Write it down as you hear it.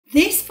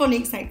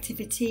Phonics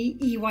activity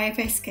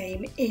EYFS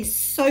game is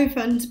so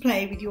fun to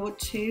play with your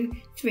 2,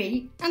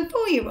 3 and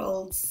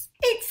 4-year-olds.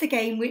 It's a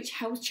game which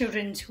helps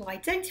children to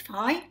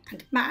identify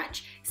and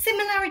match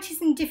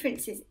similarities and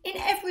differences in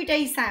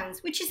everyday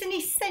sounds, which is an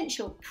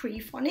essential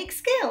pre-phonic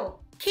skill.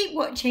 Keep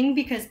watching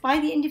because by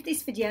the end of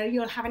this video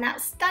you'll have an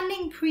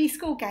outstanding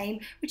preschool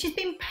game which has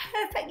been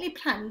perfectly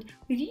planned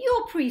with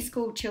your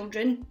preschool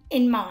children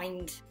in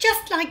mind.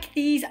 Just like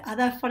these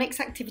other phonics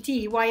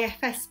activity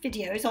EYFS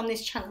videos on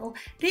this channel,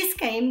 this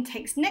game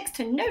takes next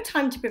to no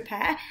time to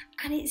prepare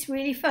and it's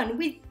really fun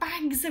with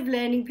bags of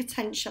learning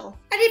potential.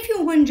 And if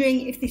you're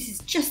wondering if this is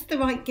just the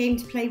right game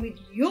to play with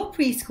your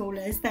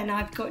preschoolers, then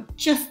I've got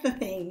just the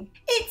thing.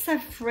 It's a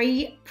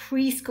free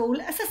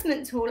preschool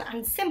assessment tool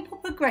and simple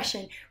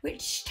progression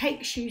which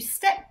takes you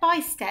step by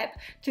step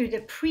through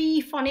the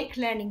pre-phonic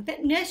learning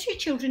that nursery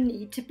children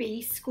need to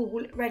be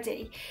school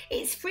ready.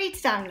 It's free to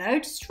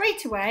download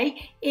straight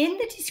away in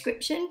the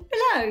description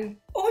below.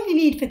 All you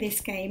need for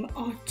this game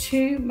are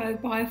 2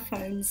 mobile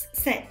phones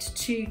set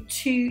to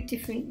 2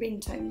 different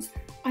ringtones.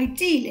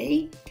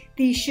 Ideally,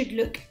 these should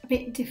look a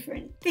bit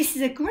different. This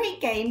is a great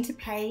game to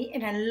play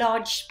in a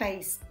large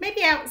space,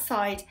 maybe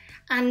outside,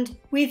 and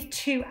with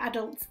 2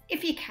 adults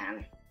if you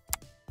can.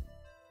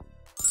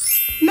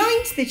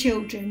 Mind the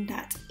children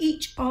that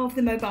each of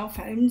the mobile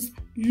phones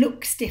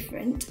looks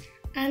different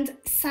and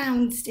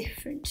sounds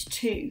different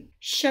too.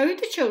 Show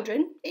the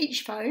children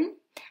each phone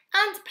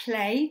and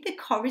play the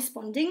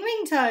corresponding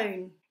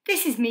ringtone.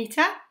 This is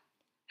Mita.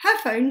 Her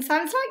phone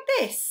sounds like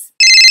this.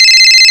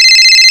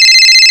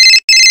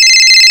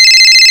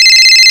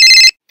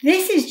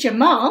 This is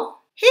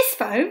Jamal. His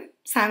phone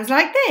sounds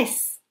like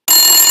this.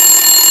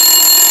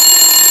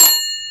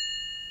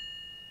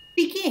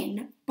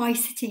 Begin by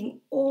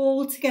sitting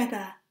all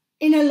together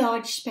in a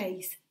large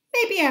space,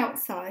 maybe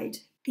outside.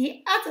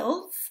 The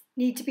adults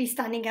need to be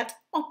standing at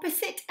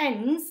opposite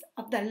ends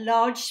of the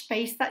large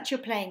space that you're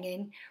playing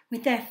in,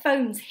 with their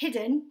phones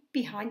hidden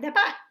behind their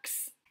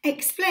backs.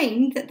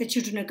 Explain that the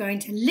children are going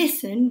to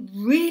listen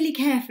really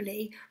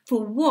carefully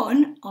for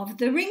one of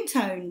the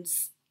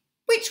ringtones.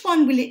 Which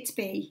one will it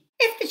be?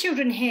 If the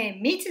children hear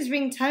Mita's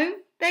ringtone,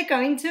 they're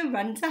going to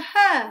run to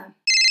her.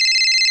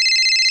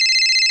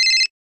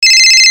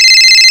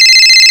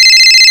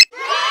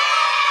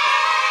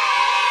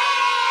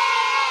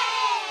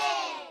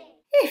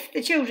 If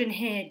the children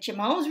hear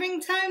Jamal's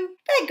ringtone,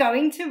 they're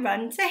going to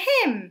run to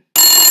him.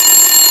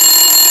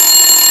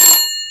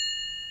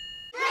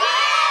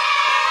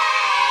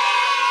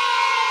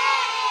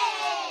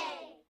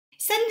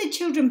 Send the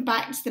children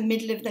back to the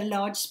middle of the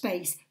large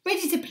space,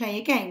 ready to play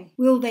again.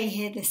 Will they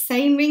hear the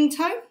same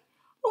ringtone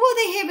or will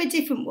they hear a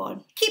different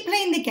one? Keep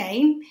playing the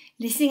game,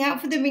 listening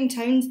out for the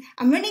ringtones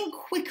and running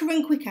quicker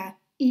and quicker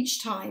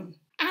each time.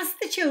 As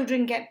the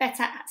children get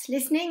better at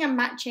listening and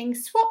matching,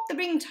 swap the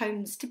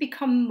ringtones to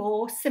become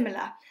more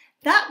similar.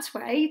 That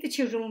way, the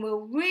children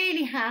will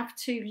really have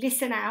to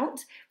listen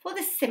out for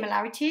the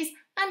similarities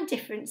and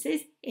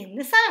differences in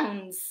the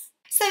sounds.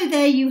 So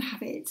there you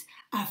have it,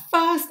 a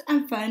fast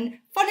and fun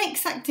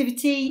phonics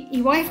activity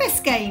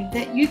EYFS game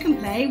that you can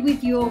play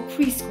with your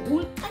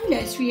preschool and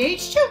nursery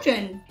age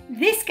children.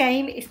 This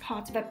game is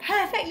part of a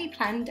perfectly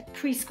planned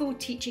preschool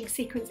teaching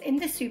sequence in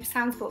the Super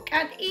Sounds book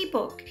and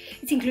ebook.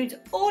 It includes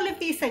all of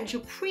the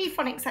essential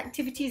pre-phonics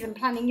activities and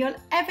planning you'll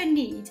ever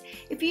need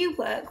if you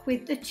work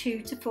with the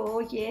 2 to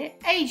 4 year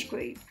age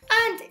group.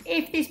 And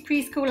if this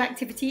preschool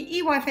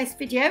activity EYFS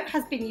video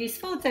has been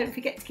useful, don't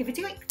forget to give it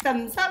a quick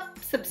thumbs up,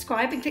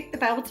 subscribe and click the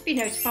bell to be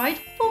notified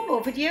for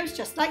more videos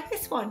just like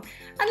this one.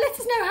 And let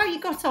us know how you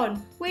got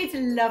on. We'd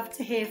love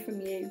to hear from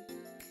you.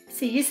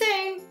 See you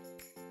soon.